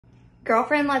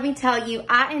Girlfriend, let me tell you,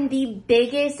 I am the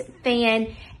biggest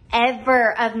fan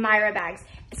ever of Myra bags.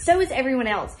 So is everyone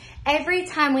else. Every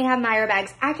time we have Myra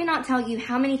bags, I cannot tell you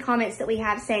how many comments that we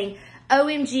have saying,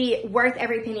 OMG, worth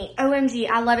every penny. OMG,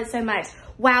 I love it so much.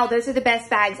 Wow, those are the best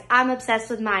bags. I'm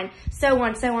obsessed with mine. So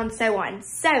on, so on, so on.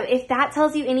 So if that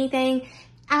tells you anything,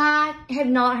 I have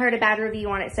not heard a bad review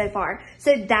on it so far.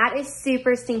 So that is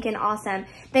super stinking awesome.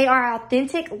 They are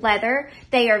authentic leather.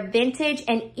 They are vintage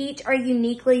and each are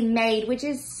uniquely made, which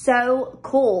is so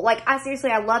cool. Like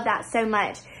I love that so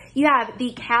much. You have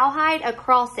the cowhide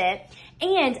across it.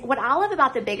 And what I love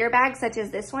about the bigger bags, such as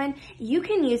this one, you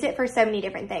can use it for so many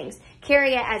different things.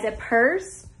 Carry it as a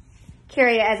purse,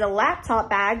 carry it as a laptop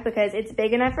bag because it's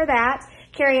big enough for that.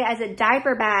 Carry it as a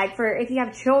diaper bag for if you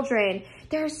have children.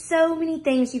 There are so many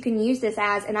things you can use this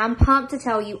as, and I'm pumped to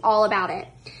tell you all about it.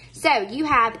 So you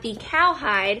have the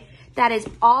cowhide that is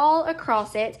all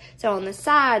across it. So on the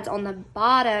sides, on the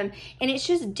bottom, and it's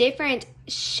just different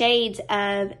shades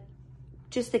of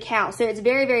just the cow. So it's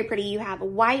very, very pretty. You have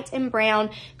white and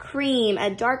brown, cream,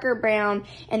 a darker brown,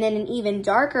 and then an even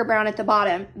darker brown at the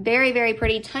bottom. Very, very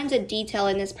pretty. Tons of detail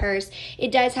in this purse.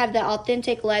 It does have the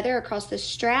authentic leather across the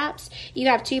straps. You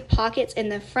have 2 pockets in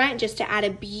the front just to add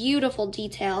a beautiful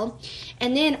detail.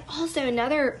 And then also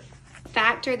another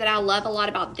factor that I love a lot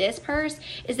about this purse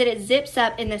is that it zips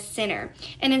up in the center.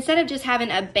 And instead of just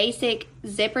having a basic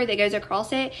zipper that goes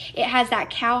across it, it has that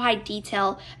cowhide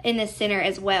detail in the center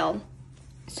as well.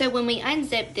 So when we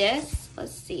unzip this,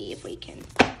 let's see if we can,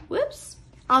 whoops.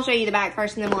 I'll show you the back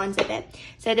first and then we'll unzip it.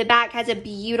 So the back has a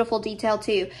beautiful detail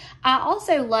too. I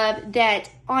also love that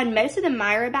on most of the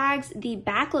Myra bags, the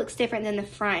back looks different than the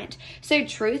front. So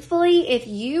truthfully, if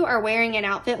you are wearing an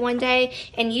outfit one day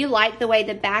and you like the way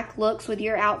the back looks with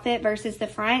your outfit versus the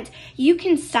front, you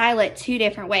can style it 2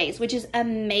 different ways, which is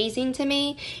amazing to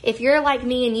me. If you're like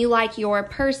me and you like your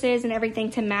purses and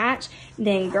everything to match,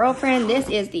 then girlfriend, this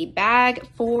is the bag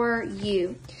for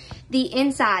you. The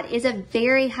inside is a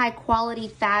very high quality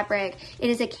fabric. It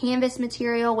is a canvas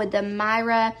material with the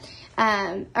Myra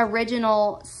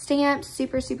original stamp.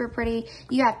 Super, super pretty.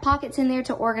 You have pockets in there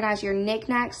to organize your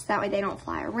knickknacks. That way they don't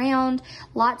fly around.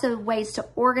 Lots of ways to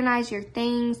organize your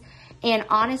things. And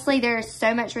honestly, there is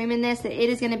so much room in this that it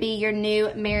is going to be your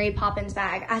new Mary Poppins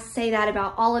bag. I say that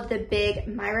about all of the big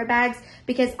Myra bags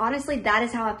because honestly, that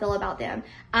is how I feel about them.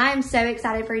 I'm so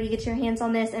excited for you to get your hands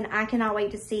on this and I cannot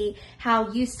wait to see how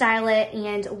you style it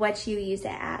and what you use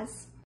it as.